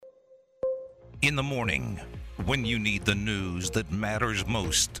In the morning, when you need the news that matters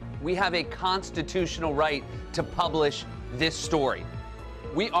most. We have a constitutional right to publish this story.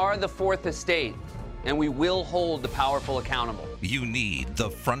 We are the Fourth Estate, and we will hold the powerful accountable. You need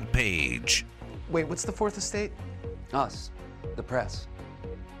the front page. Wait, what's the Fourth Estate? Us, the press.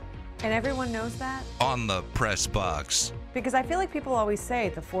 And everyone knows that? On the press box. Because I feel like people always say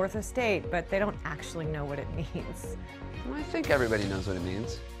the Fourth Estate, but they don't actually know what it means. I think everybody knows what it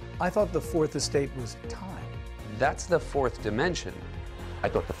means. I thought the Fourth Estate was time. That's the fourth dimension. I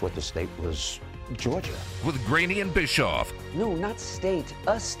thought the Fourth Estate was Georgia. With Graney and Bischoff. No, not state,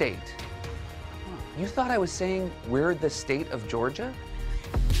 a state. You thought I was saying we're the state of Georgia?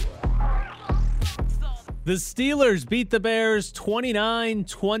 The Steelers beat the Bears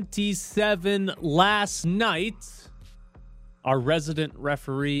 29-27 last night. Our resident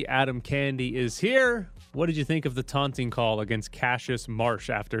referee, Adam Candy, is here. What did you think of the taunting call against Cassius Marsh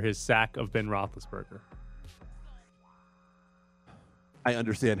after his sack of Ben Roethlisberger? I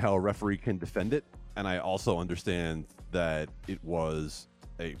understand how a referee can defend it, and I also understand that it was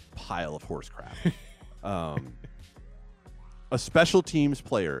a pile of horse crap. A special teams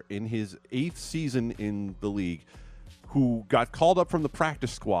player in his 8th season in the league who got called up from the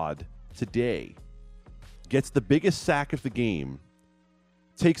practice squad today gets the biggest sack of the game,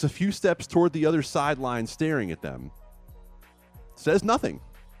 takes a few steps toward the other sideline staring at them, says nothing,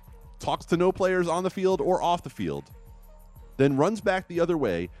 talks to no players on the field or off the field, then runs back the other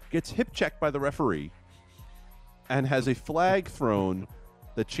way, gets hip checked by the referee, and has a flag thrown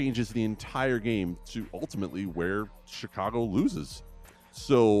that changes the entire game to ultimately where Chicago loses.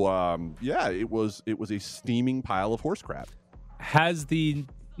 So, yeah, it was a steaming pile of horse crap. Has the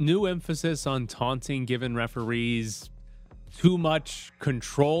new emphasis on taunting given referees too much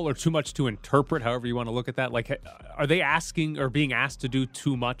control or too much to interpret, however you want to look at that? Like, are they asking or being asked to do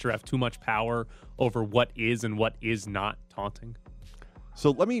too much or have too much power over what is and what is not taunting?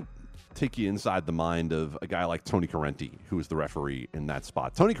 So let me take you inside the mind of a guy like Tony Corrente, who is the referee in that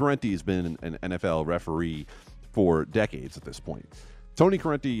spot. Tony Corrente has been an NFL referee for decades at this point. Tony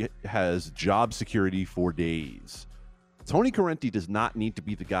Corrente has job security for days. Tony Corrente does not need to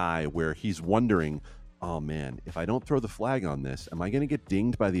be the guy where he's wondering, oh man, if I don't throw the flag on this, am I going to get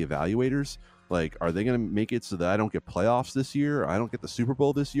dinged by the evaluators? Like, are they going to make it so that I don't get playoffs this year? Or I don't get the Super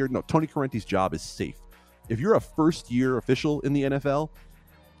Bowl this year? No, Tony Corrente's job is safe. If you're a first-year official in the NFL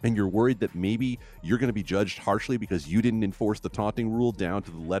and you're worried that maybe you're going to be judged harshly because you didn't enforce the taunting rule down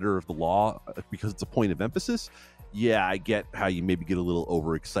to the letter of the law because it's a point of emphasis, yeah, I get how you maybe get a little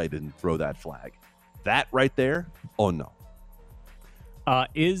overexcited and throw that flag. That right there, oh no.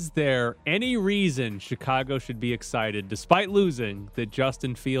 Is there any reason Chicago should be excited, despite losing, that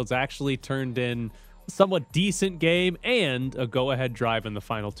Justin Fields actually turned in a somewhat decent game and a go-ahead drive in the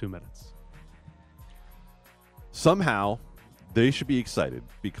final 2 minutes? Somehow, they should be excited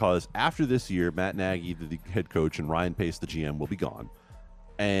because after this year, Matt Nagy, the head coach, and Ryan Pace, the GM, will be gone.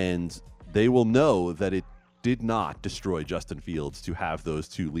 And they will know that it did not destroy Justin Fields to have those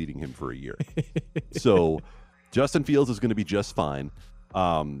two leading him for a year. So Justin Fields is going to be just fine.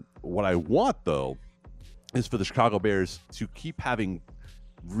 What I want, though, is for the Chicago Bears to keep having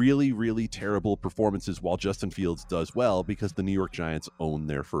really, really terrible performances while Justin Fields does well, because the New York Giants own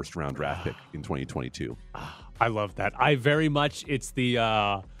their first-round draft pick in 2022. I love that. I very much, it's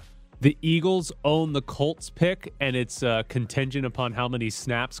the Eagles own the Colts pick, and it's contingent upon how many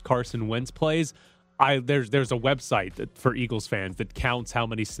snaps Carson Wentz plays. There's a website for Eagles fans that counts how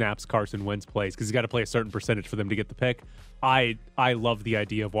many snaps Carson Wentz plays, because he's got to play a certain percentage for them to get the pick. I love the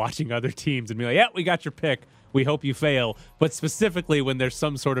idea of watching other teams and be like, yeah, we got your pick. We hope you fail. But specifically when there's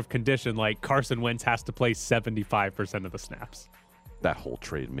some sort of condition like Carson Wentz has to play 75% of the snaps. That whole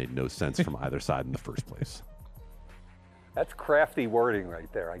trade made no sense from either side in the first place. That's crafty wording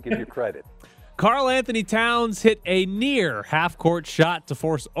right there. I give you credit. Karl Anthony Towns hit a near half-court shot to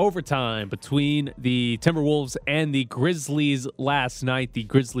force overtime between the Timberwolves and the Grizzlies last night. The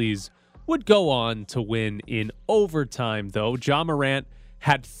Grizzlies would go on to win in overtime, though. Ja Morant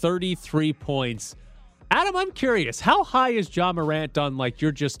had 33 points. Adam, I'm curious, how high is Ja Morant on, like,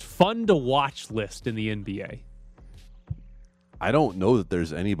 your just fun-to-watch list in the NBA? I don't know that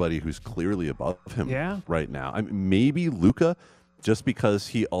there's anybody who's clearly above him right now. I mean, maybe Luka, just because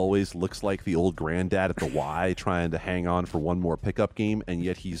he always looks like the old granddad at the Y trying to hang on for one more pickup game, and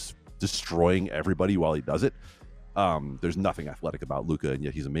yet he's destroying everybody while he does it. There's nothing athletic about Luka, and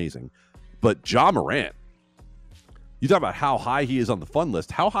yet he's amazing. But Ja Morant, you talk about how high he is on the fun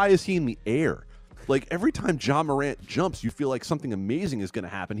list. How high is he in the air? Like every time John Morant jumps, you feel like something amazing is going to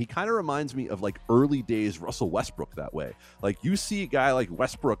happen. He kind of reminds me of like early days Russell Westbrook that way. Like you see a guy like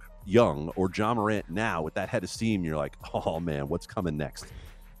Westbrook young or John Morant now with that head of steam, you're like, oh man, what's coming next?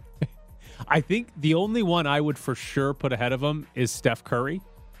 I think the only one I would for sure put ahead of him is Steph Curry,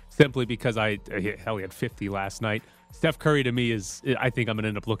 simply because he had 50 last night. Steph Curry to me I think I'm going to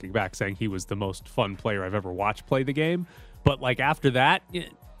end up looking back saying he was the most fun player I've ever watched play the game. But like after that,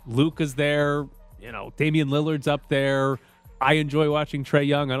 Luka's there, Damian Lillard's up there. I enjoy watching Trae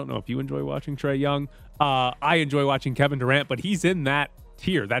Young. I don't know if you enjoy watching Trae Young. I enjoy watching Kevin Durant, but he's in that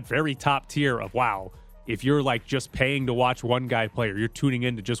tier, that very top tier of, wow, if you're like just paying to watch one guy play or you're tuning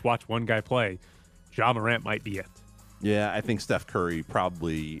in to just watch one guy play, Ja Morant might be it. Yeah, I think Steph Curry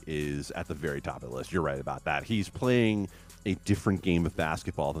probably is at the very top of the list. You're right about that. He's playing a different game of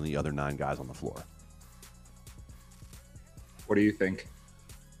basketball than the other 9 guys on the floor. What do you think?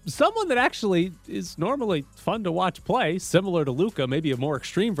 Someone that actually is normally fun to watch play, similar to Luka, maybe a more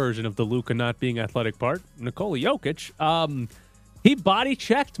extreme version of the Luka not being athletic part, Nikola Jokic. He body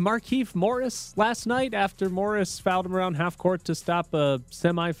checked Markieff Morris last night after Morris fouled him around half court to stop a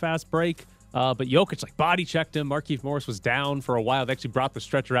semi-fast break. But Jokic body checked him. Markieff Morris was down for a while. They actually brought the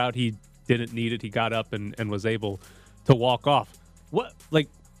stretcher out. He didn't need it. He got up and was able to walk off. What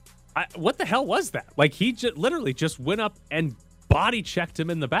the hell was that? Like he literally just went up and body checked him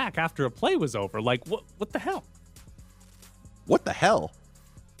in the back after a play was over. Like what the hell? What the hell?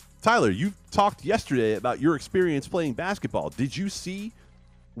 Tyler, you talked yesterday about your experience playing basketball. Did you see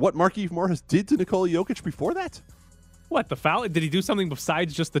what Markieff Morris did to Nikola Jokic before that? What, the foul? Did he do something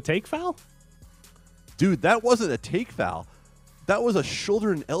besides just the take foul? Dude, that wasn't a take foul. That was a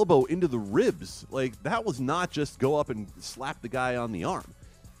shoulder and elbow into the ribs. Like, that was not just go up and slap the guy on the arm.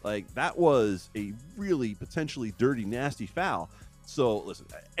 Like, that was a really potentially dirty, nasty foul. So, listen,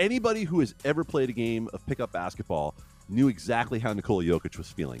 anybody who has ever played a game of pickup basketball knew exactly how Nikola Jokic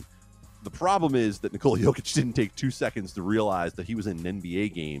was feeling. The problem is that Nikola Jokic didn't take 2 seconds to realize that he was in an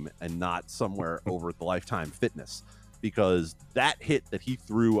NBA game and not somewhere over at the Lifetime Fitness, because that hit that he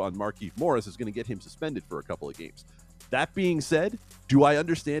threw on Markieff Morris is going to get him suspended for a couple of games. That being said, do I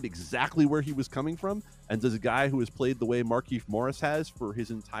understand exactly where he was coming from? And does a guy who has played the way Markieff Morris has for his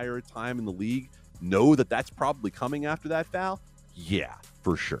entire time in the league know that that's probably coming after that foul? Yeah,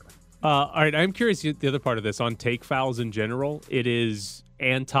 for sure. All right, I'm curious the other part of this on take fouls in general. It is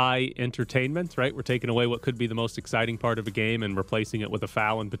anti-entertainment, right? We're taking away what could be the most exciting part of a game and replacing it with a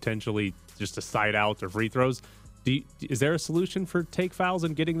foul and potentially just a side out or free throws. Is there a solution for take fouls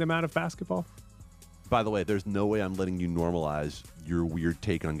and getting them out of basketball? By the way, there's no way I'm letting you normalize your weird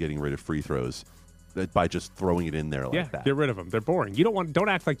take on getting rid of free throws by just throwing it in there like that. Get rid of them. They're boring. Don't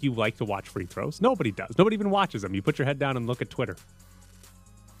act like you like to watch free throws. Nobody does. Nobody even watches them. You put your head down and look at Twitter.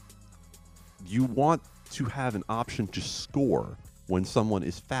 You want to have an option to score when someone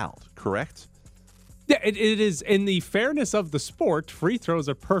is fouled, correct? Yeah, it is. In the fairness of the sport, free throws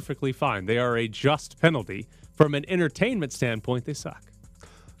are perfectly fine. They are a just penalty. From an entertainment standpoint, they suck.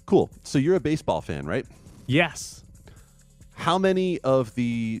 Cool. So you're a baseball fan, right? Yes. How many of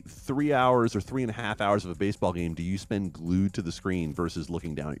the 3 hours or 3.5 hours of a baseball game do you spend glued to the screen versus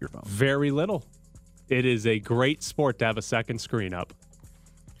looking down at your phone? Very little. It is a great sport to have a second screen up.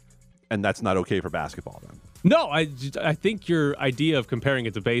 And that's not okay for basketball, then? No, I think your idea of comparing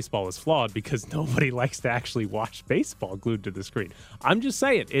it to baseball is flawed because nobody likes to actually watch baseball glued to the screen. I'm just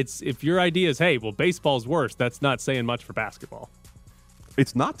saying, if your idea is, hey, well, baseball's worse, that's not saying much for basketball.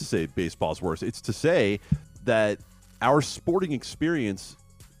 It's not to say baseball's worse. It's to say that our sporting experience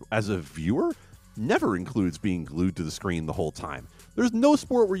as a viewer never includes being glued to the screen the whole time. There's no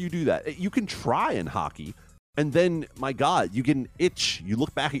sport where you do that. You can try in hockey, and then, my God, you get an itch. You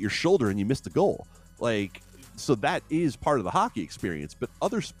look back at your shoulder and you miss the goal. So that is part of the hockey experience. But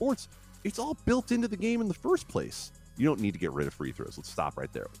other sports, it's all built into the game in the first place. You don't need to get rid of free throws. Let's stop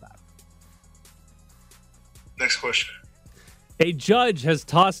right there with that. Next question. A judge has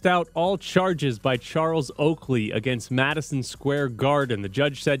tossed out all charges by Charles Oakley against Madison Square Garden. The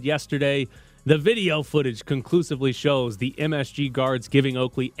judge said yesterday, the video footage conclusively shows the MSG guards giving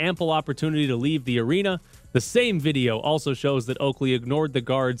Oakley ample opportunity to leave the arena. The same video also shows that Oakley ignored the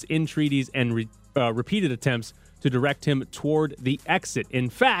guards' entreaties and repeated attempts to direct him toward the exit. In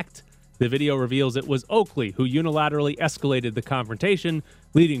fact, the video reveals it was Oakley who unilaterally escalated the confrontation,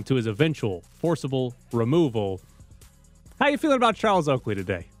 leading to his eventual forcible removal. How you feeling about Charles Oakley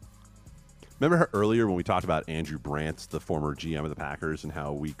today? Remember earlier when we talked about Andrew Brandt, the former GM of the Packers, and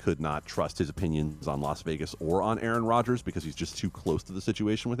how we could not trust his opinions on Las Vegas or on Aaron Rodgers because he's just too close to the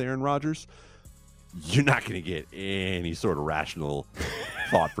situation with Aaron Rodgers? you're not going to get any sort of rational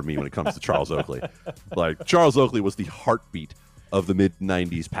thought from me when it comes to Charles Oakley. Like, Charles Oakley was the heartbeat of the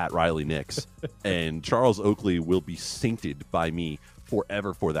mid-90s Pat Riley Knicks, and Charles Oakley will be sainted by me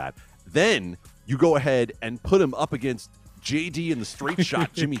forever for that. Then you go ahead and put him up against JD and the straight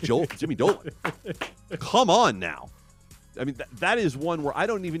shot Jimmy Dolan. Come on now. I mean, that is one where I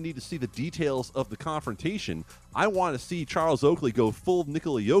don't even need to see the details of the confrontation. I want to see Charles Oakley go full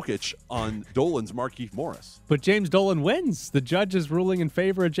Nikola Jokic on Dolan's Markieff Morris. But James Dolan wins. The judge is ruling in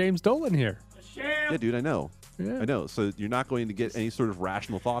favor of James Dolan here. Yeah, dude, I know. Yeah. I know. So you're not going to get any sort of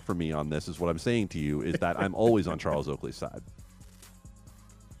rational thought from me on this, is what I'm saying to you, is that I'm always on Charles Oakley's side.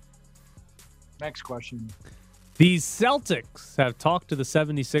 Next question. The Celtics have talked to the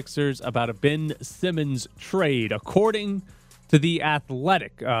 76ers about a Ben Simmons trade. According to The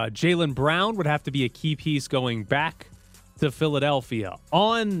Athletic, Jaylen Brown would have to be a key piece going back to Philadelphia.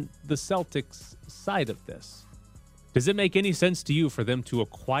 On the Celtics side of this, does it make any sense to you for them to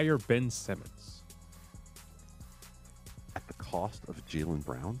acquire Ben Simmons? At the cost of Jaylen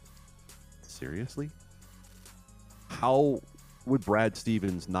Brown? Seriously? How would Brad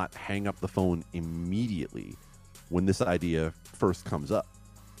Stevens not hang up the phone immediately when this idea first comes up?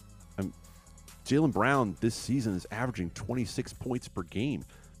 Jaylen Brown this season is averaging 26 points per game.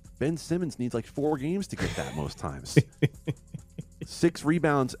 Ben Simmons needs like 4 games to get that most times. 6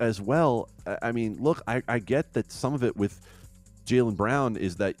 rebounds as well. I mean, look, I get that some of it with Jaylen Brown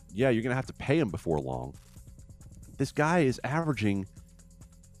is that, yeah, you're going to have to pay him before long. This guy is averaging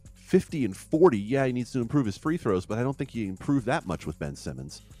 50 and 40. Yeah, he needs to improve his free throws, but I don't think he improved that much with Ben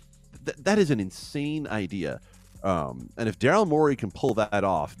Simmons. That is an insane idea. And if Daryl Morey can pull that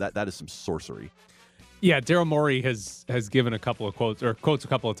off, that is some sorcery. Yeah, Daryl Morey has given a couple of quotes a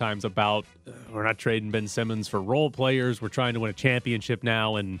couple of times about we're not trading Ben Simmons for role players. We're trying to win a championship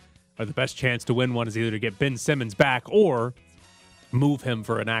now, and the best chance to win one is either to get Ben Simmons back or move him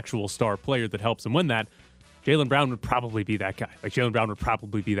for an actual star player that helps him win that. Jaylen Brown would probably be that guy. Like, Jaylen Brown would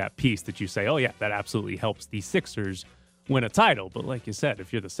probably be that piece that you say, oh yeah, that absolutely helps the Sixers win a title. But like you said,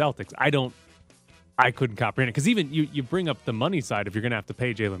 if you're the Celtics, I couldn't comprehend it. Because even you bring up the money side, if you're going to have to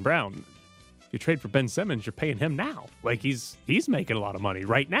pay Jaylen Brown, if you trade for Ben Simmons, you're paying him now. Like, he's making a lot of money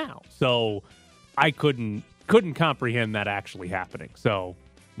right now. So I couldn't comprehend that actually happening. So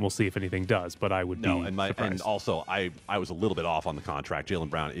we'll see if anything does, but I would be surprised. And also, I was a little bit off on the contract. Jaylen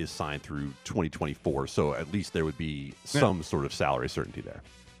Brown is signed through 2024, so at least there would be some sort of salary certainty there.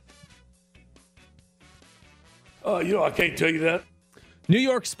 I can't tell you that. New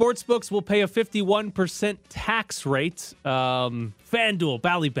York sportsbooks will pay a 51% tax rate. FanDuel,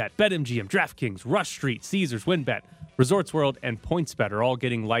 Ballybet, BetMGM, DraftKings, Rush Street, Caesars, WynnBET, Resorts World, and PointsBet are all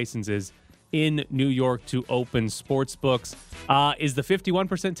getting licenses in New York to open sportsbooks. Is the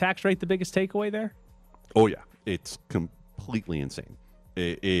 51% tax rate the biggest takeaway there? Oh, yeah. It's completely insane.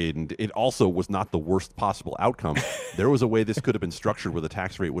 And it also was not the worst possible outcome. There was a way this could have been structured where the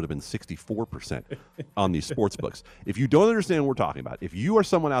tax rate would have been 64% on these sports books. If you don't understand what we're talking about, if you are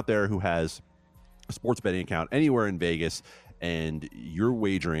someone out there who has a sports betting account anywhere in Vegas and you're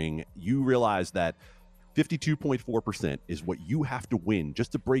wagering, you realize that 52.4% is what you have to win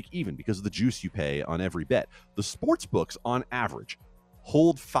just to break even because of the juice you pay on every bet. The sports books, on average,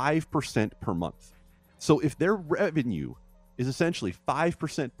 hold 5% per month. So if their revenue is essentially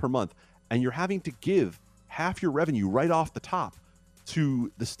 5% per month, and you're having to give half your revenue right off the top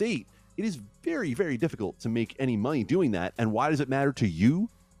to the state, it is very, very difficult to make any money doing that. And why does it matter to you,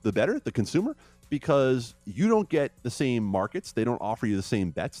 the bettor, the consumer? Because you don't get the same markets. They don't offer you the same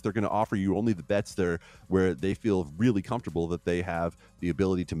bets. They're going to offer you only the bets there where they feel really comfortable that they have the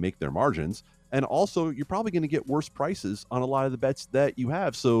ability to make their margins. And also, you're probably going to get worse prices on a lot of the bets that you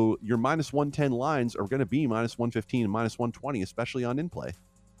have. So your minus 110 lines are going to be minus 115 and minus 120, especially on in-play.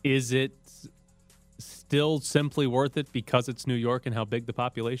 Is it still simply worth it because it's New York and how big the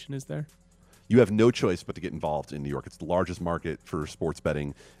population is there? You have no choice but to get involved in New York. It's the largest market for sports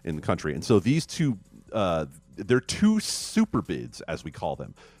betting in the country. And so these two, they're two super bids, as we call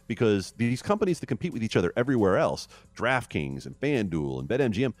them, because these companies that compete with each other everywhere else, DraftKings and FanDuel and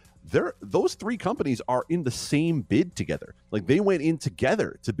BetMGM, those three companies are in the same bid together. Like, they went in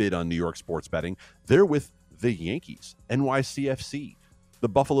together to bid on New York sports betting. They're with the Yankees, NYCFC, the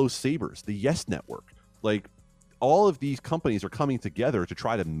Buffalo Sabres, the Yes Network. Like, all of these companies are coming together to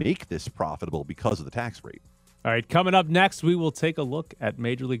try to make this profitable because of the tax rate. All right, coming up next, we will take a look at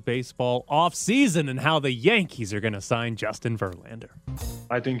Major League Baseball offseason and how the Yankees are going to sign Justin Verlander.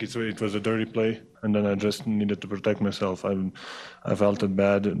 I think it was a dirty play, and then I just needed to protect myself. I felt it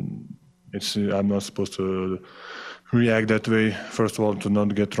bad, and I'm not supposed to react that way. First of all, to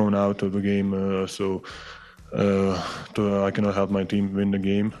not get thrown out of the game, I cannot help my team win the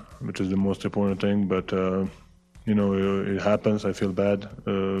game, which is the most important thing. But it happens. I feel bad.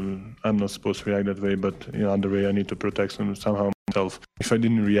 I'm not supposed to react that way, but other way, I need to protect somehow myself. If I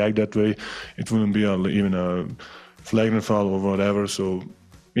didn't react that way, it wouldn't be even a flagrant foul or whatever. So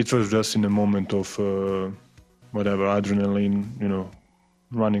it was just in a moment of whatever adrenaline,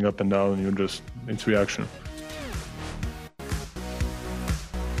 running up and down. It's reaction.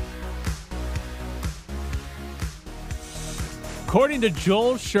 According to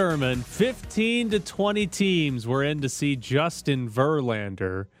Joel Sherman, 15 to 20 teams were in to see Justin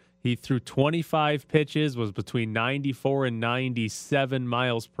Verlander. He threw 25 pitches, was between 94 and 97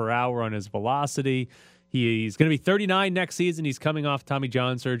 miles per hour on his velocity. He's going to be 39 next season. He's coming off Tommy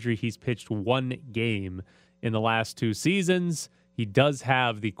John surgery. He's pitched one game in the last 2 seasons. He does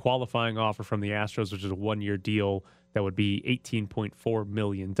have the qualifying offer from the Astros, which is a 1-year deal that would be $18.4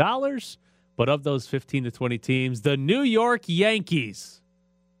 million. But of those 15 to 20 teams, the New York Yankees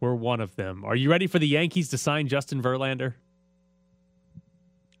were one of them. Are you ready for the Yankees to sign Justin Verlander?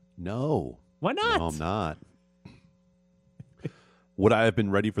 No. Why not? No, I'm not. Would I have been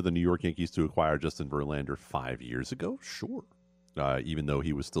ready for the New York Yankees to acquire Justin Verlander 5 years ago? Sure. Even though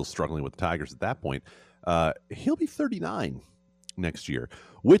he was still struggling with the Tigers at that point. He'll be 39 next year,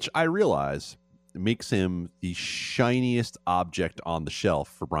 which I realize makes him the shiniest object on the shelf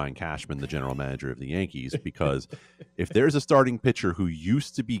for Brian Cashman, the general manager of the Yankees, because if there's a starting pitcher who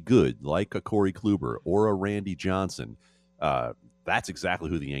used to be good, like a Corey Kluber or a Randy Johnson, that's exactly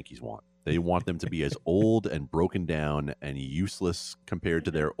who the Yankees want. They want them to be as old and broken down and useless compared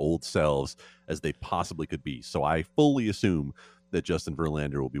to their old selves as they possibly could be. So I fully assume that Justin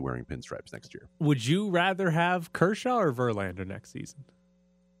Verlander will be wearing pinstripes next year. Would you rather have Kershaw or Verlander next season?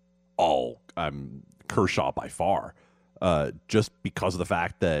 Oh, I'm Kershaw by far. Just because of the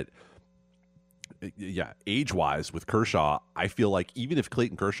fact that, age-wise with Kershaw, I feel like even if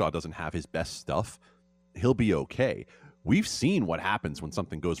Clayton Kershaw doesn't have his best stuff, he'll be okay. We've seen what happens when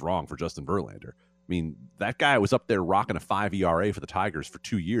something goes wrong for Justin Verlander. I mean, that guy was up there rocking a 5 ERA for the Tigers for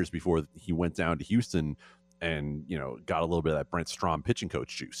 2 years before he went down to Houston and, got a little bit of that Brent Strom pitching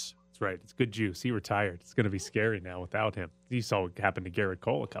coach juice. That's right. It's good juice. He retired. It's going to be scary now without him. You saw what happened to Garrett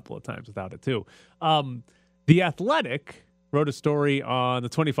Cole a couple of times without it, too. The Athletic wrote a story on the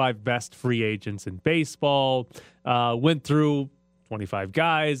 25 best free agents in baseball, went through 25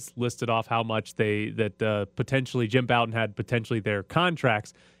 guys, listed off how much potentially Jim Bowden had potentially their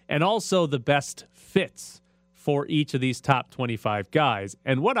contracts, and also the best fits for each of these top 25 guys.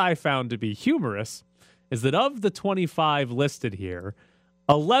 And what I found to be humorous is that of the 25 listed here,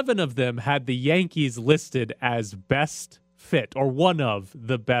 11 of them had the Yankees listed as best fit, or one of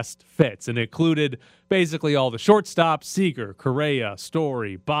the best fits, and it included basically all the shortstops: Seager, Correa,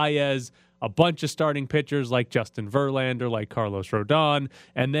 Story, Baez, a bunch of starting pitchers like Justin Verlander, like Carlos Rodon,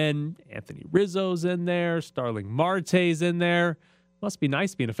 and then Anthony Rizzo's in there, Starling Marte's in there. Must be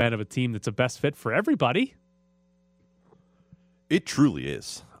nice being a fan of a team that's a best fit for everybody. It truly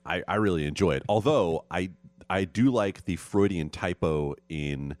is. I really enjoy it. Although I do like the Freudian typo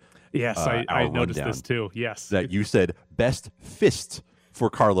in Yes, I noticed this too. Yes. That you said best fist for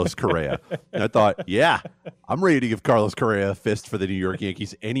Carlos Correa. And I thought, yeah, I'm ready to give Carlos Correa a fist for the New York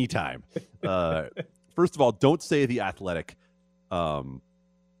Yankees anytime. First of all, don't say The Athletic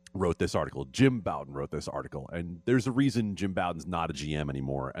wrote this article. Jim Bowden wrote this article. And there's a reason Jim Bowden's not a GM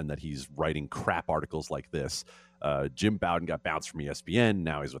anymore and that he's writing crap articles like this. Jim Bowden got bounced from ESPN.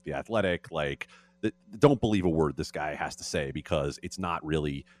 Now he's with The Athletic. Don't believe a word this guy has to say because it's not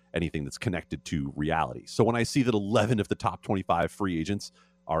really anything that's connected to reality. So when I see that 11 of the top 25 free agents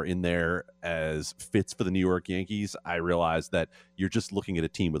are in there as fits for the New York Yankees, I realize that you're just looking at a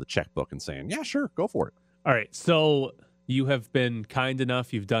team with a checkbook and saying, yeah, sure, go for it. All right. So you have been kind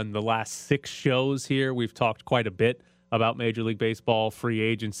enough. You've done the last 6 shows here. We've talked quite a bit about Major League Baseball, free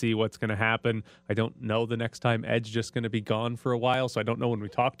agency, what's going to happen. I don't know the next time. Ed's just going to be gone for a while, so I don't know when we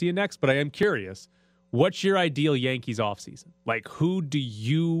talk to you next, but I am curious. What's your ideal Yankees offseason? Like, who do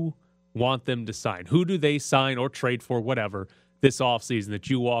you want them to sign? Who do they sign or trade for, whatever, this offseason that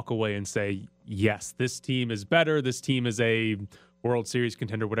you walk away and say, yes, this team is better, this team is a World Series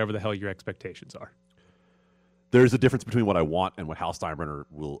contender, whatever the hell your expectations are? There's a difference between what I want and what Hal Steinbrenner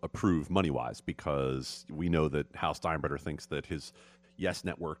will approve money-wise, because we know that Hal Steinbrenner thinks that his Yes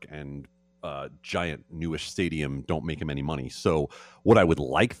Network and giant newish stadium don't make him any money. So what I would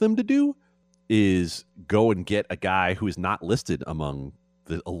like them to do is go and get a guy who is not listed among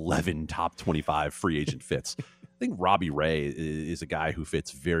the 11 top 25 free agent fits. I think Robbie Ray is a guy who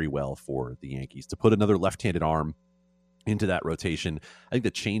fits very well for the Yankees. To put another left-handed arm into that rotation. I think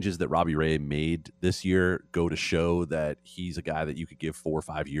the changes that Robbie Ray made this year go to show that he's a guy that you could give 4 or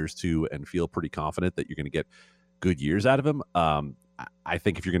 5 years to and feel pretty confident that you're going to get good years out of him. I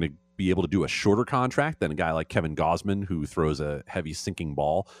think if you're going to be able to do a shorter contract than a guy like Kevin Gausman, who throws a heavy sinking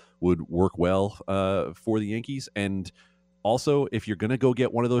ball, would work well for the Yankees. And also, if you're going to go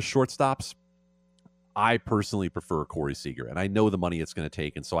get one of those shortstops, I personally prefer Corey Seager, and I know the money it's going to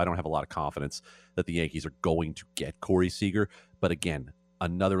take, and so I don't have a lot of confidence that the Yankees are going to get Corey Seager. But again,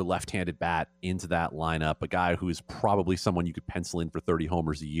 another left-handed bat into that lineup, a guy who is probably someone you could pencil in for 30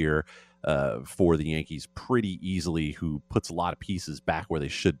 homers a year for the Yankees pretty easily, who puts a lot of pieces back where they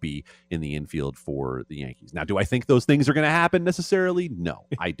should be in the infield for the Yankees. Now, do I think those things are going to happen necessarily? No,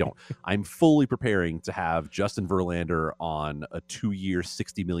 I don't. I'm fully preparing to have Justin Verlander on a 2-year,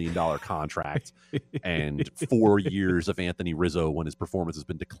 $60 million contract and 4 years of Anthony Rizzo when his performance has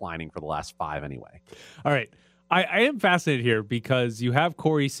been declining for the last 5 anyway. All right. I am fascinated here because you have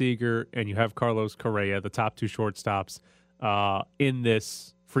Corey Seager and you have Carlos Correa, the top 2 shortstops in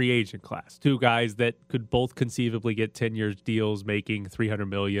this free agent class. 2 guys that could both conceivably get 10-year deals making $300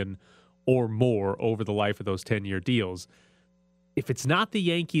 million or more over the life of those 10-year deals. If it's not the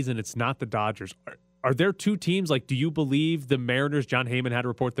Yankees and it's not the Dodgers, are there 2 teams? Like, do you believe the Mariners, John Heyman had a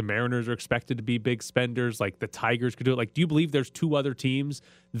report, the Mariners are expected to be big spenders, like the Tigers could do it. Like, do you believe there's 2 other teams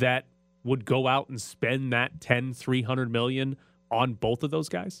that would go out and spend that $300 million on both of those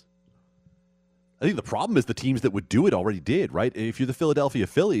guys? I think the problem is the teams that would do it already did, right? If you're the Philadelphia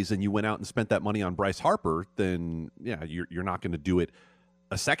Phillies and you went out and spent that money on Bryce Harper, then yeah, you're not going to do it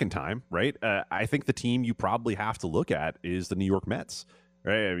a second time, right? I think the team you probably have to look at is the New York Mets.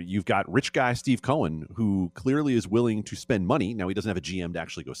 Right? You've got rich guy Steve Cohen, who clearly is willing to spend money. Now, he doesn't have a GM to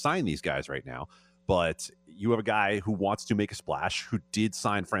actually go sign these guys right now, but you have a guy who wants to make a splash, who did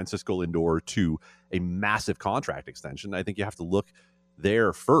sign Francisco Lindor to a massive contract extension. I think you have to look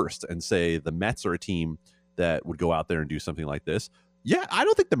there first and say the Mets are a team that would go out there and do something like this. Yeah, I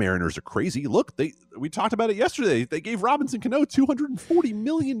don't think the Mariners are crazy. Look, we talked about it yesterday. They gave Robinson Cano $240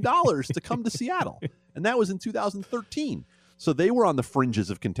 million to come to Seattle, and that was in 2013. So they were on the fringes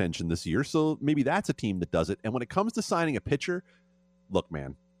of contention this year, so maybe that's a team that does it. And when it comes to signing a pitcher, look,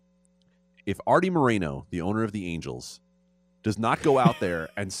 man, if Artie Moreno, the owner of the Angels, does not go out there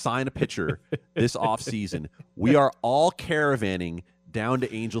and sign a pitcher this offseason, we are all caravanning down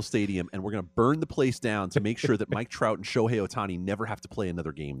to Angel Stadium, and we're going to burn the place down to make sure that Mike Trout and Shohei Ohtani never have to play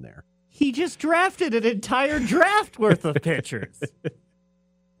another game there. He just drafted an entire draft worth of pitchers.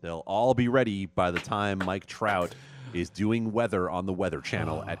 They'll all be ready by the time Mike Trout is doing weather on the Weather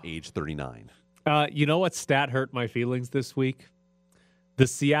Channel at age 39. You know what stat hurt my feelings this week? The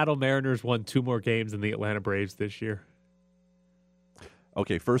Seattle Mariners won 2 more games than the Atlanta Braves this year.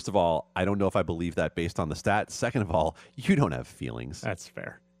 Okay, first of all, I don't know if I believe that based on the stat. Second of all, you don't have feelings. That's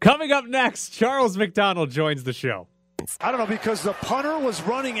fair. Coming up next, Charles McDonald joins the show. I don't know, because the punter was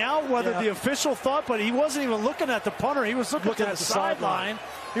running out, whether the official thought, but he wasn't even looking at the punter. He was looking at the sideline.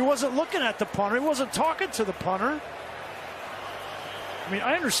 He wasn't looking at the punter. He wasn't talking to the punter. I mean,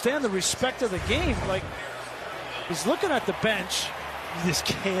 I understand the respect of the game. Like, he's looking at the bench. You just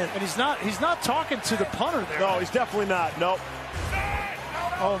can't. And he's not talking to the punter there. No, he's definitely not. Nope.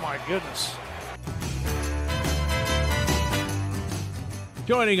 Oh, my goodness.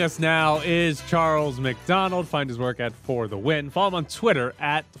 Joining us now is Charles McDonald. Find his work at For the Win. Follow him on Twitter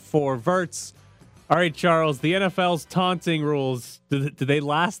at 4Verts. All right, Charles, the NFL's taunting rules, do they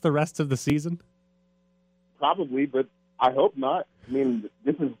last the rest of the season? Probably, but I hope not. I mean,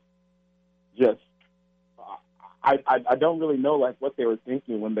 this is just I don't really know like what they were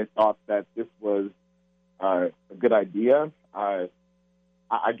thinking when they thought that this was a good idea. I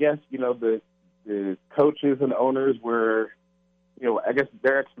guess, you know, the coaches and owners were, you know, I guess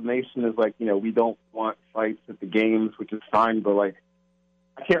their explanation is like, you know, we don't want fights at the games, which is fine, but like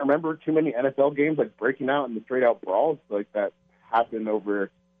I can't remember too many NFL games like breaking out into straight out brawls like that happen over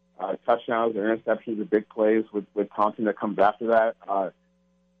touchdowns or interceptions or big plays with taunting that comes after that.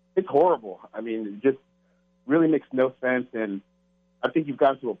 It's horrible. I mean, it just really makes no sense, and I think you've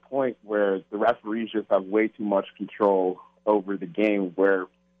gotten to a point where the referees just have way too much control over the game, where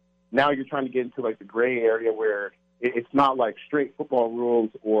now you're trying to get into like the gray area where it's not like straight football rules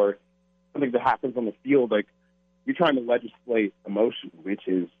or something that happens on the field. Like, you're trying to legislate emotion, which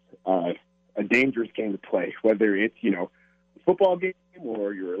is a dangerous game to play, whether it's, you know, a football game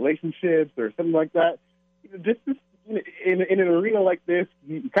or your relationships or something like that. Just in an arena like this,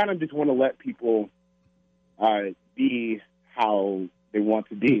 you kind of just want to let people be how they want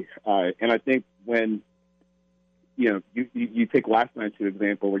to be. And I think when, you know, you take last night, for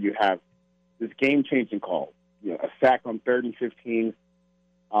example, where you have this game-changing call, a sack on 3rd and 15.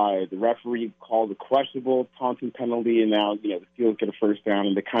 The referee called a questionable taunting penalty, and now the Steelers get a first down,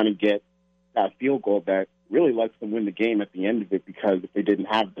 and they kind of get that field goal that really lets them win the game at the end of it, because if they didn't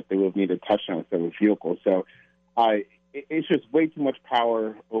have that, they would have needed a touchdown instead of a field goal. So it's just way too much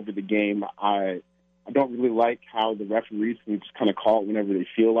power over the game. I don't really like how the referees can just kind of call it whenever they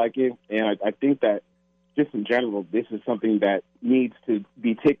feel like it, and I think that just in general, this is something that needs to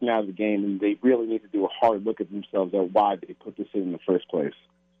be taken out of the game, and they really need to do a hard look at themselves at why they put this in the first place.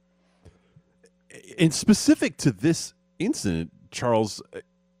 And specific to this incident, Charles,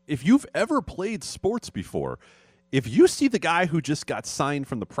 if you've ever played sports before, if you see the guy who just got signed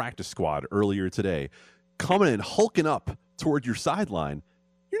from the practice squad earlier today coming and hulking up toward your sideline,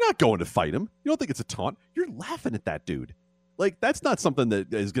 you're not going to fight him. You don't think it's a taunt. You're laughing at that dude. Like, that's not something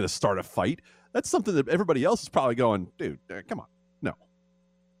that is going to start a fight. That's something that everybody else is probably going, dude, come on. No.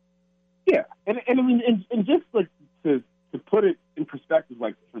 Yeah. And I mean, and just like to put it in perspective,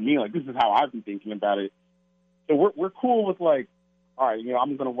 like for me, like this is how I've been thinking about it. So we're cool with like, all right,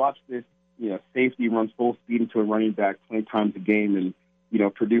 I'm going to watch this, safety run full speed into a running back 20 times a game and,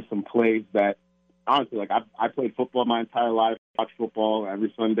 produce some plays that honestly, like I played football my entire life, watch football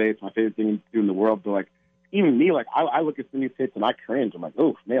every Sunday. It's my favorite thing to do in the world. But like, even me, like I look at some of these hits and I cringe. I'm like,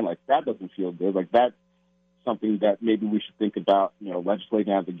 oh man, like that doesn't feel good. Like that's something that maybe we should think about,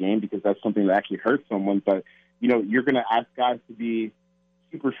 legislating out of the game, because that's something that actually hurts someone. But, you're going to ask guys to be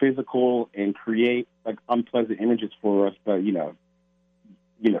super physical and create like unpleasant images for us. But,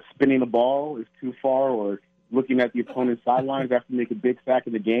 spinning the ball is too far, or looking at the opponent's sidelines after they make a big sack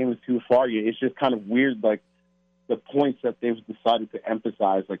in the game is too far. It's just kind of weird, like the points that they've decided to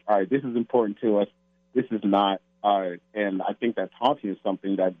emphasize, like, all right, this is important to us. This is not. And I think that taunting is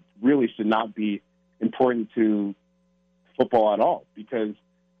something that really should not be important to football at all, because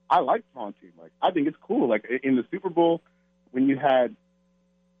I like taunting. Like, I think it's cool. Like in the Super Bowl, when you had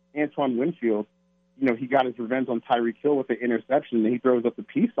Antoine Winfield, he got his revenge on Tyreek Hill with the interception, and he throws up the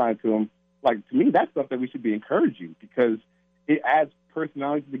peace sign to him. Like, to me, that's stuff that we should be encouraging, because it adds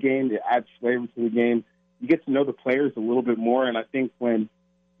personality to the game. It adds flavor to the game. You get to know the players a little bit more, and I think when,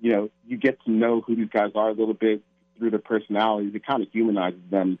 you get to know who these guys are a little bit through their personalities, it kind of humanizes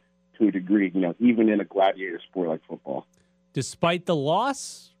them to a degree, even in a gladiator sport like football. Despite the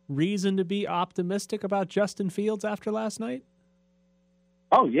loss, reason to be optimistic about Justin Fields after last night?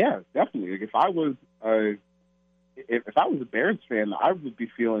 Oh yeah, definitely. Like if I was a Bears fan, I would be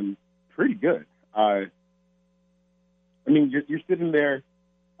feeling pretty good. I mean, you're sitting there,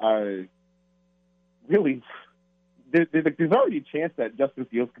 really. There's already a chance that Justin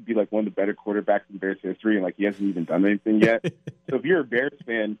Fields could be like one of the better quarterbacks in Bears history, and like he hasn't even done anything yet. So if you're a Bears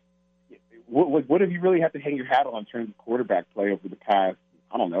fan, what have you really had to hang your hat on in terms of quarterback play over the past,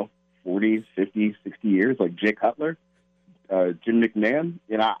 40, 50, 60 years? Like Jay Cutler, Jim McMahon.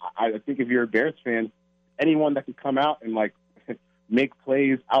 And I think if you're a Bears fan, anyone that could come out and like make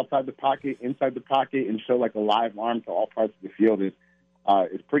plays outside the pocket, inside the pocket, and show like a live arm to all parts of the field is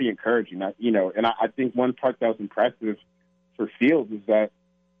pretty encouraging. And I think one part that was impressive for Fields is that,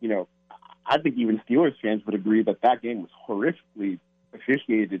 I think even Steelers fans would agree that game was horrifically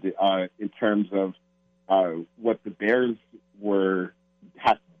officiated in terms of what the Bears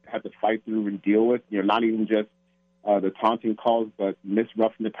had to fight through and deal with. Not even just the taunting calls, but missed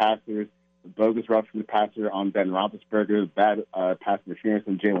roughing the passers, the bogus roughing the passer on Ben Roethlisberger, bad pass interference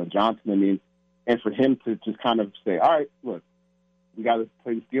on Jalen Johnson. I mean, and for him to just kind of say, all right, look, we got to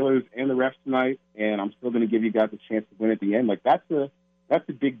play the Steelers and the refs tonight, and I'm still going to give you guys a chance to win at the end. Like that's a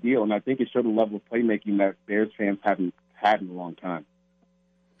big deal, and I think it showed a level of playmaking that Bears fans haven't had in a long time.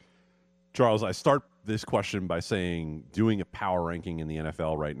 Charles, I start this question by saying doing a power ranking in the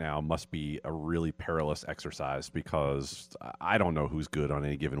NFL right now must be a really perilous exercise, because I don't know who's good on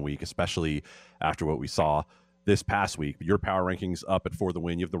any given week, especially after what we saw this past week. Your power rankings up at For the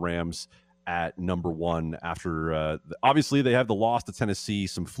Win. You have the Rams at number 1 after obviously they have the loss to Tennessee.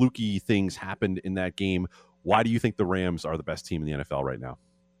 Some fluky things happened in that game. Why do you think the Rams are the best team in the NFL right now?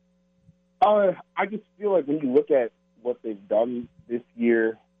 I just feel like when you look at what they've done this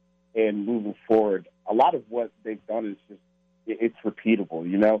year and moving forward, a lot of what they've done is just it's repeatable.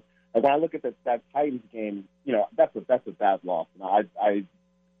 Like when I look at that Titans game, that's a bad loss. And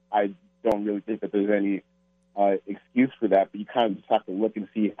I don't really think that there's any excuse for that, but you kind of just have to look and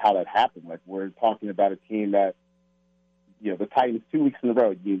see how that happened. Like we're talking about a team that, the Titans 2 weeks in a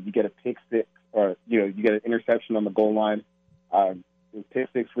row, you get a pick six, or you get an interception on the goal line, pick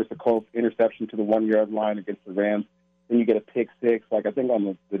six versus the Colts, interception to the 1 yard line against the Rams. Then you get a pick six, like I think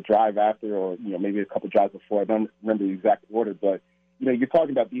on the drive after, or maybe a couple drives before. I don't remember the exact order, but you're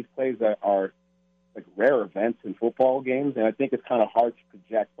talking about these plays that are like rare events in football games, and I think it's kind of hard to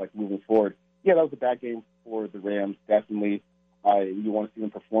project like moving forward. Yeah, that was a bad game for the Rams, definitely. You want to see them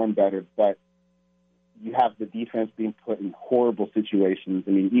perform better, but you have the defense being put in horrible situations.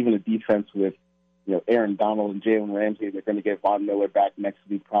 I mean, even a defense with, Aaron Donald and Jalen Ramsey, they're going to get Von Miller back next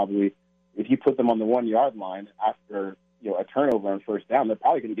week probably. If you put them on the 1-yard line after, a turnover on first down, they're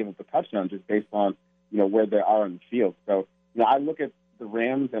probably going to give up a touchdown just based on, where they are on the field. So, I look at the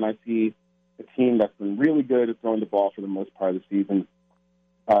Rams and I see a team that's been really good at throwing the ball for the most part of the season.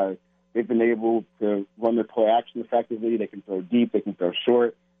 They've been able to run their play action effectively. They can throw deep. They can throw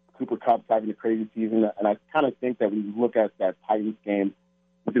short. Cooper Kupp's having a crazy season. And I kind of think that when you look at that Titans game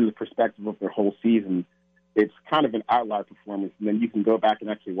within the perspective of their whole season, it's kind of an outlier performance. And then you can go back and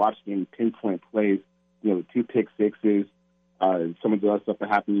actually watch the game and pinpoint plays, the 2 pick sixes, some of the other stuff that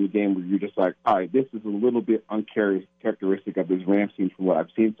happened in the game where you're just like, all right, this is a little bit uncharacteristic of this Rams team from what I've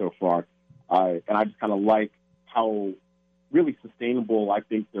seen so far. And I just kind of like how really sustainable I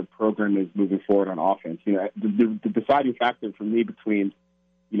think their program is moving forward on offense. The deciding factor for me between,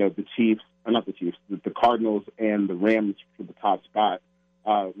 the Chiefs, or not the Chiefs, the Cardinals and the Rams for the top spot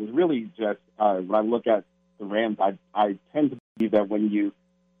was really just when I look at the Rams, I tend to believe that when you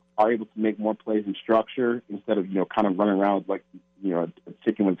are able to make more plays in structure instead of, kind of running around like, a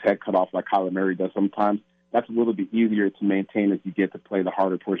chicken with its head cut off like Kyler Murray does sometimes, that's a little bit easier to maintain as you get to play the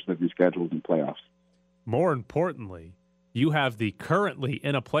harder portion of your schedules in playoffs. More importantly, you have the currently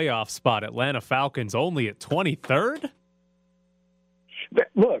in a playoff spot Atlanta Falcons only at 23rd?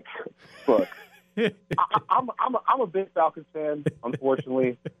 Look. I'm a big Falcons fan,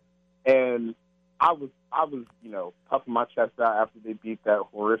 unfortunately, and I was puffing my chest out after they beat that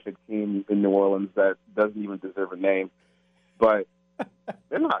horrific team in New Orleans that doesn't even deserve a name. But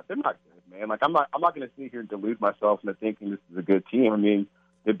they're not good, man. Like I'm not going to sit here and delude myself into thinking this is a good team. I mean,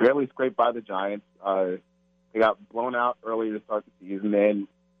 they barely scraped by the Giants. They got blown out earlier to start the season, and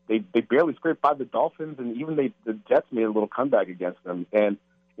they barely scraped by the Dolphins, and even the Jets made a little comeback against them. And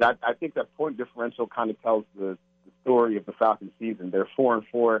I think that point differential kind of tells the story of the Falcons season. They're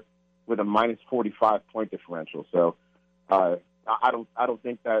 4-4 with a minus 45 point differential. So I don't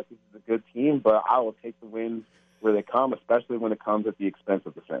think that this is a good team, but I will take the wins where they come, especially when it comes at the expense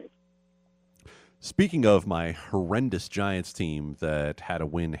of the Saints. Speaking of my horrendous Giants team that had a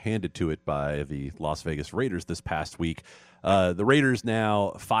win handed to it by the Las Vegas Raiders this past week, the Raiders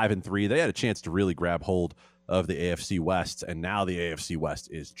now 5-3. They had a chance to really grab hold of the AFC West, and now the AFC West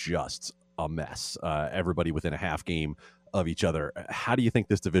is just a mess. Everybody within a half game of each other. How do you think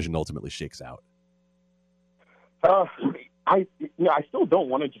this division ultimately shakes out? I still don't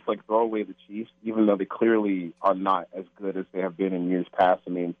want to just throw away the Chiefs, even though they clearly are not as good as they have been in years past.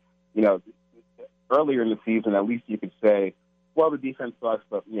 I mean, earlier in the season, at least you could say, well, the defense sucks,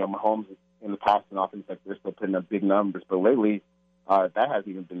 but, Mahomes in the past and offense, they're still putting up big numbers. But lately, that hasn't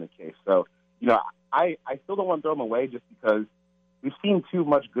even been the case. So, I still don't want to throw them away just because we've seen too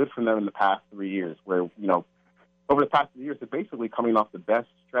much good from them in the past 3 years where, over the past 3 years, they're basically coming off the best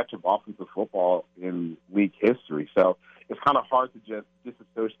stretch of offensive football in league history. So it's kind of hard to just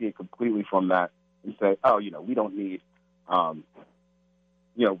disassociate completely from that and say, oh, we don't need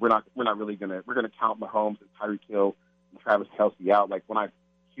we're not really we're gonna count Mahomes and Tyreek Hill and Travis Kelce out. Like when I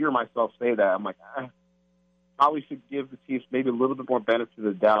hear myself say that, I'm like, probably should give the Chiefs maybe a little bit more benefit of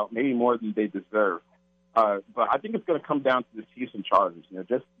the doubt, maybe more than they deserve. But I think it's going to come down to the Chiefs and Chargers.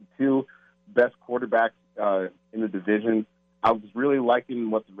 Just the two best quarterbacks in the division. I was really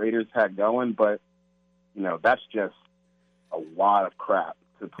liking what the Raiders had going, but that's just a lot of crap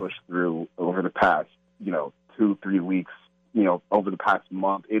to push through over the past 2-3 weeks. Over the past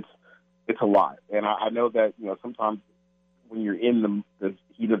month, it's a lot. And I know that, sometimes when you're in the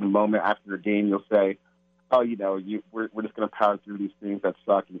heat of the moment after a game, you'll say, oh, we're just going to power through these things that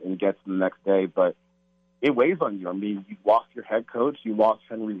suck and get to the next day. But it weighs on you. I mean, you lost your head coach, you lost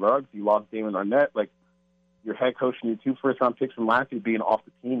Henry Ruggs, you lost Damon Arnett. Like, your head coach and your 2 first-round picks from last year being off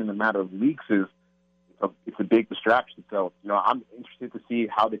the team in a matter of weeks it's a big distraction. So, I'm interested to see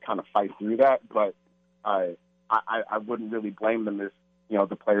how they kind of fight through that. But I wouldn't really blame them if,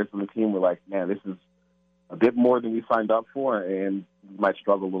 the players on the team were like, man, this is a bit more than we signed up for, and we might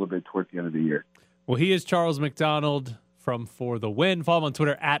struggle a little bit towards the end of the year. Well, he is Charles McDonald from For the Win. Follow him on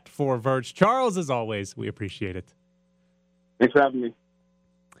Twitter at 4Verge. Charles, as always, we appreciate it. Thanks for having me.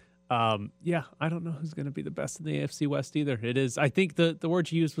 Yeah, I don't know who's going to be the best in the AFC West either. It is. I think the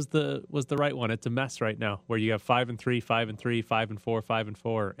word you used was the right one. It's a mess right now, where you have 5-3, 5-3, 5-4,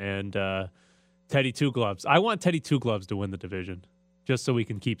 5-4, and Teddy Two Gloves. I want Teddy Two Gloves to win the division, just so we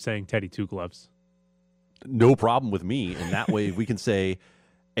can keep saying Teddy Two Gloves. No problem with me, and that way we can say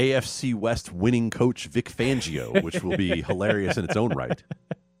AFC West winning coach Vic Fangio, which will be hilarious in its own right.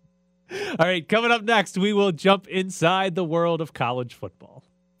 All right, coming up next, we will jump inside the world of college football.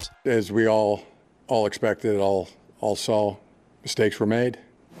 As we all expected, all saw, mistakes were made.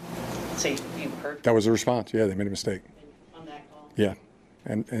 So you heard That was the response. Yeah, they made a mistake. on that call? Yeah,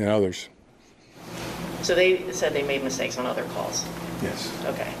 and others. So they said they made mistakes on other calls? Yes.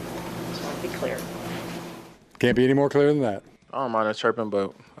 Okay. Just want to be clear. Can't be any more clear than that. I don't mind us chirping,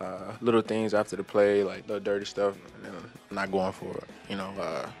 but little things after the play, like the dirty stuff, I'm not going for it.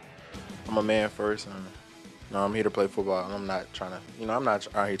 I'm a man first, and I'm here to play football. And I'm not trying to, I'm not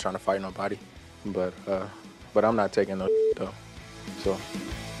out here trying to fight nobody, but I'm not taking no though. So.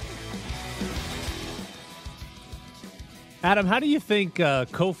 Adam, how do you think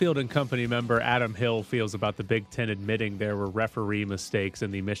Cofield and Company member Adam Hill feels about the Big Ten admitting there were referee mistakes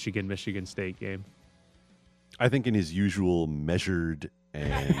in the Michigan State game? I think in his usual measured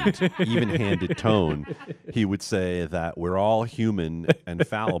and even-handed tone, he would say that we're all human and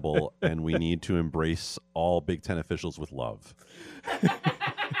fallible, and we need to embrace all Big Ten officials with love.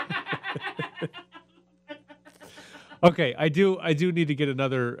 Okay, I do need to get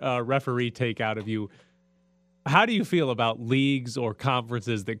another referee take out of you. How do you feel about leagues or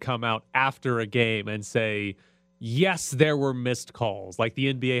conferences that come out after a game and say, yes, there were missed calls? Like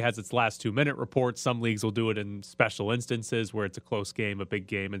the NBA has its last 2-minute report. Some leagues will do it in special instances where it's a close game, a big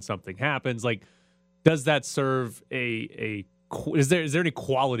game, and something happens. Like, does that serve is there any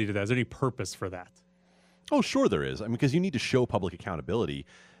quality to that? Is there any purpose for that? Oh, sure there is. I mean, because you need to show public accountability.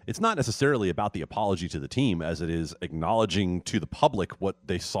 It's not necessarily about the apology to the team as it is acknowledging to the public what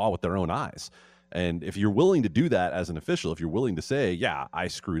they saw with their own eyes. And if you're willing to do that as an official, if you're willing to say, yeah, I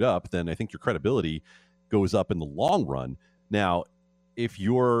screwed up, then I think your credibility goes up in the long run. Now, if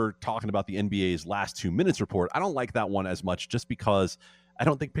you're talking about the NBA's last 2 minutes report, I don't like that one as much just because I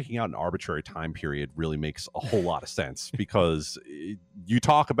don't think picking out an arbitrary time period really makes a whole lot of sense because you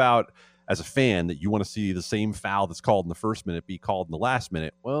talk about as a fan that you want to see the same foul that's called in the first minute be called in the last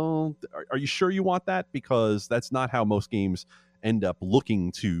minute. Well, are you sure you want that? Because that's not how most games end up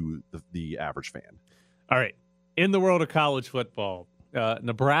looking to the average fan. All right. In the world of college football,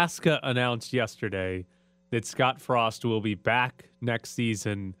 Nebraska announced yesterday that Scott Frost will be back next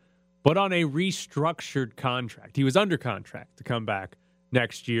season, but on a restructured contract. He was under contract to come back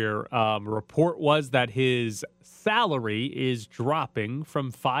next year. Report was that his salary is dropping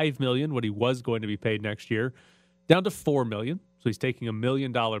from $5 million, what he was going to be paid next year, down to $4 million. So he's taking $1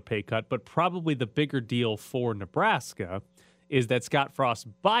 million pay cut. But probably the bigger deal for Nebraska is that Scott Frost's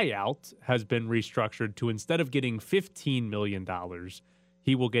buyout has been restructured to, instead of getting $15 million,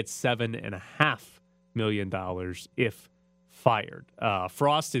 he will get $7.5 million if fired.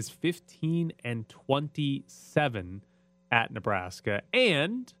 Frost is 15-27 at Nebraska.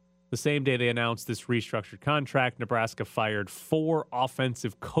 And the same day they announced this restructured contract, Nebraska fired 4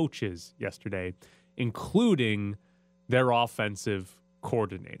 offensive coaches yesterday, including their offensive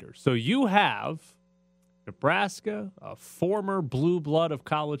coordinator. So you have Nebraska, a former blue blood of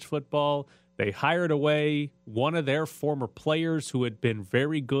college football. They hired away one of their former players who had been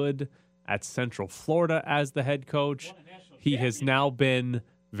very good at Central Florida as the head coach. He has now been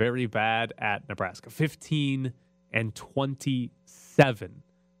very bad at Nebraska. 15-27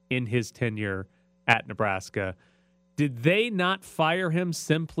 in his tenure at Nebraska. Did they not fire him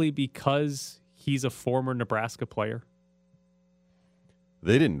simply because he's a former Nebraska player?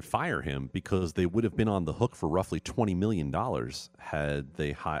 They didn't fire him because they would have been on the hook for roughly $20 million had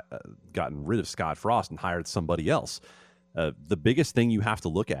they gotten rid of Scott Frost and hired somebody else. The biggest thing you have to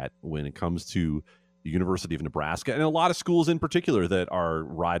look at when it comes to the University of Nebraska, and a lot of schools in particular that are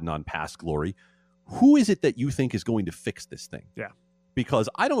riding on past glory, who is it that you think is going to fix this thing? Yeah. Because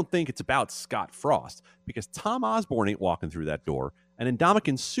I don't think it's about Scott Frost, because Tom Osborne ain't walking through that door, and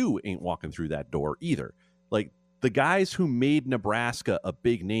Ndamukong Suh ain't walking through that door either. Like, the guys who made Nebraska a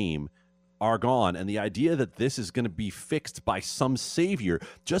big name are gone, and the idea that this is going to be fixed by some savior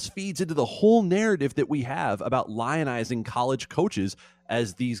just feeds into the whole narrative that we have about lionizing college coaches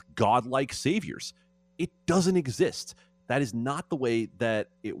as these godlike saviors. It doesn't exist. That is not the way that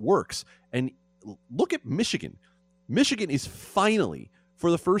it works. And look at Michigan. Michigan is finally, for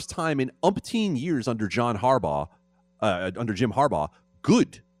the first time in umpteen years under Jim Harbaugh,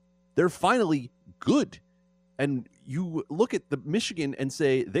 good. They're finally good. And you look at the Michigan and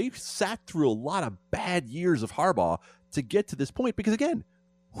say they've sat through a lot of bad years of Harbaugh to get to this point. Because again,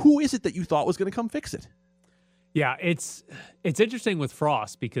 who is it that you thought was going to come fix it? Yeah, it's interesting with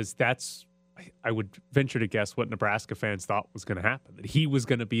Frost because that's, I would venture to guess, what Nebraska fans thought was going to happen. That he was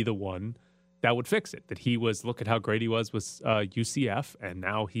going to be the one that would fix it. That he was, look at how great he was with UCF, and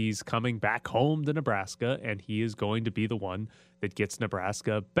now he's coming back home to Nebraska, and he is going to be the one that gets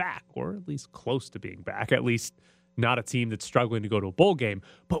Nebraska back, or at least close to being back, at least not a team that's struggling to go to a bowl game.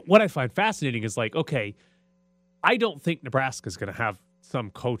 But what I find fascinating is like, okay, I don't think Nebraska's going to have some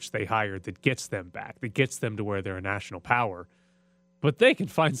coach they hired that gets them back, that gets them to where they're a national power. But they can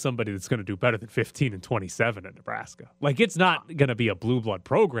find somebody that's going to do better than 15-27 at Nebraska. Like, it's not going to be a blue blood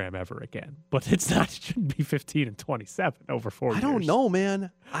program ever again, but it shouldn't be 15-27 over 4 years. I don't know,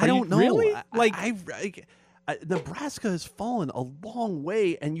 man. I don't know. Really? Nebraska has fallen a long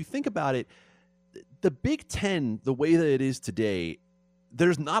way, and you think about it, the Big Ten, the way that it is today,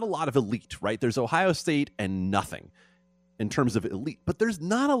 there's not a lot of elite, right? There's Ohio State and nothing in terms of elite, but there's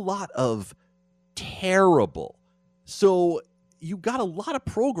not a lot of terrible. So you got a lot of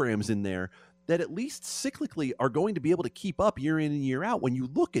programs in there that at least cyclically are going to be able to keep up year in and year out. When you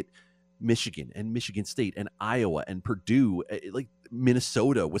look at Michigan and Michigan State and Iowa and Purdue, like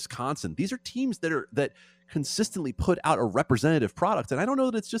Minnesota, Wisconsin, these are teams that consistently put out a representative product. And I don't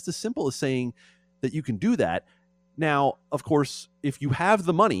know that it's just as simple as saying that you can do that. Now, of course, if you have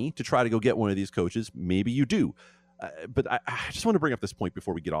the money to try to go get one of these coaches, maybe you do. But I just want to bring up this point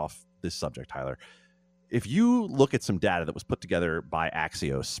before we get off this subject, Tyler. If you look at some data that was put together by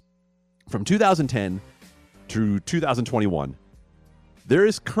Axios from 2010 to 2021, there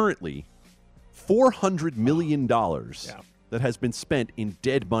is currently $400 million that has been spent in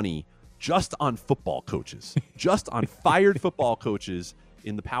dead money just on football coaches, just on fired football coaches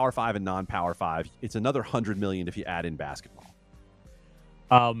in the Power 5 and non-Power 5. It's another $100 million if you add in basketball.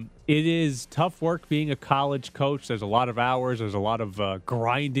 It is tough work being a college coach. There's a lot of hours. There's a lot of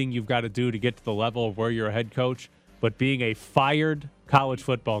grinding you've got to do to get to the level of where you're a head coach. But being a fired college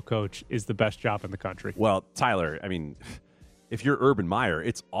football coach is the best job in the country. Well, Tyler, I mean, if you're Urban Meyer,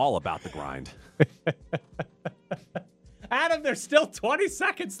 it's all about the grind. Adam, there's still 20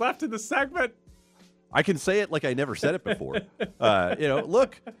 seconds left in the segment. I can say it like I never said it before.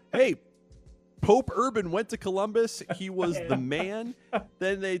 Look, hey, Pope Urban went to Columbus. He was the man.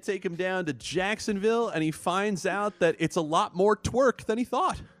 Then they take him down to Jacksonville, and he finds out that it's a lot more twerk than he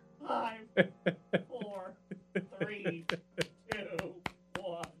thought. 5, 4, 3,